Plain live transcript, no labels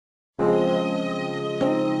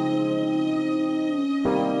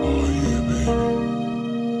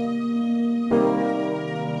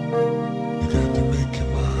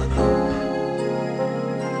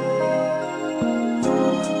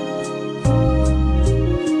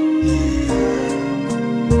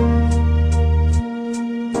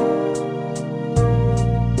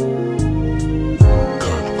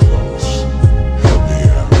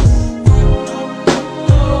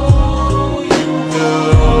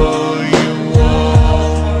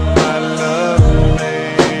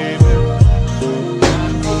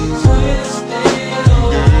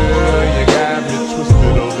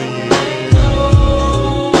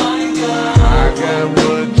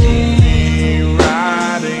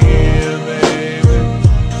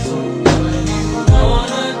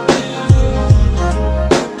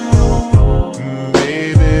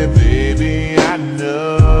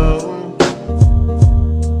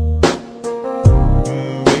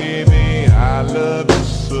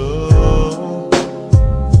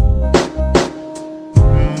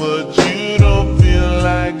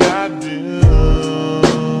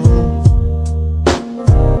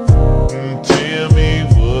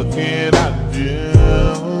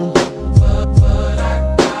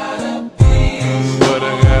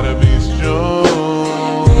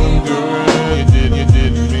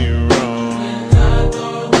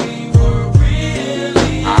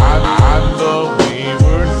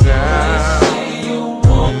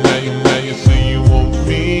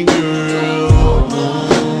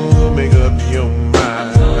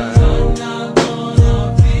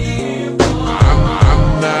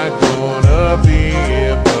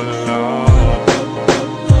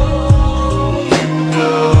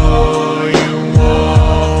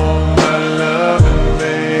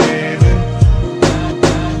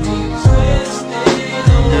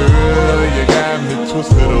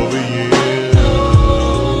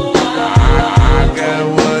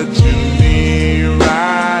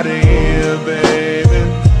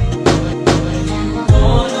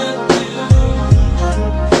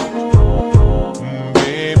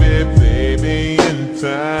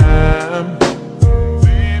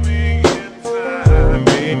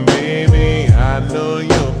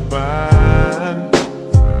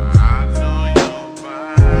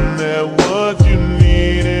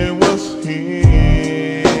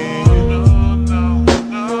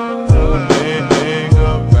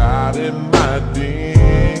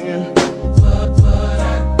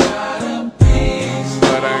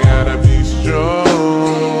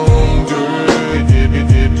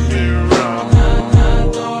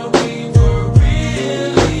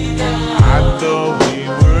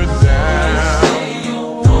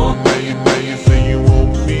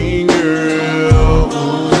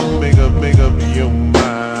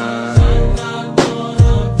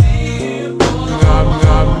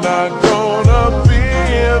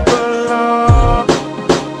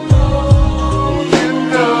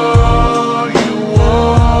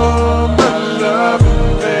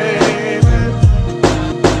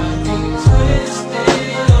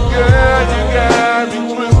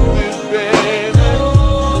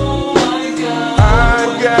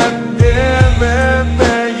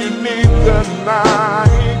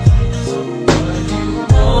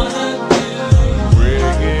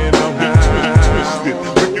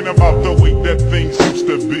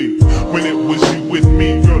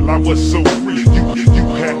was so free. You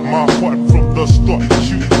had my heart from the start.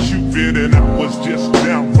 You bit and I was just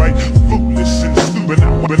downright foolish and stupid.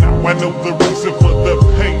 But now I know the reason for the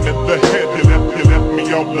pain and the head. You left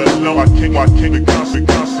me all alone. I can't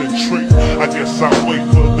concentrate. I guess I'll wait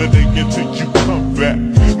for the day until you come back.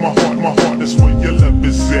 My heart is where your love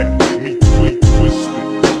is at. Me twisted.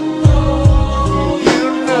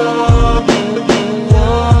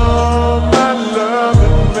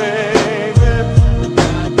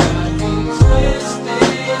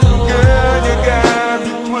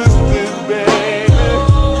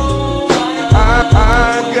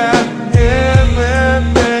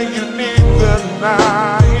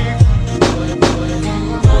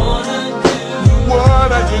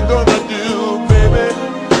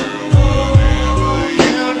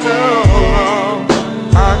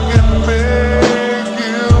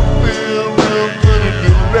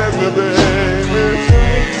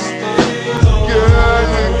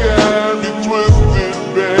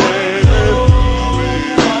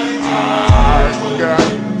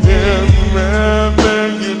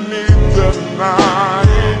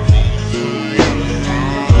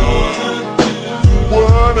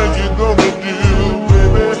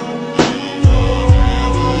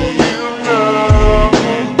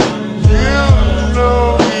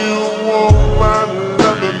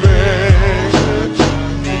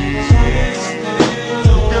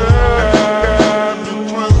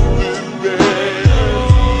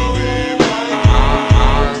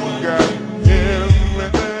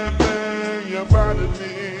 Body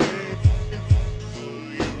me.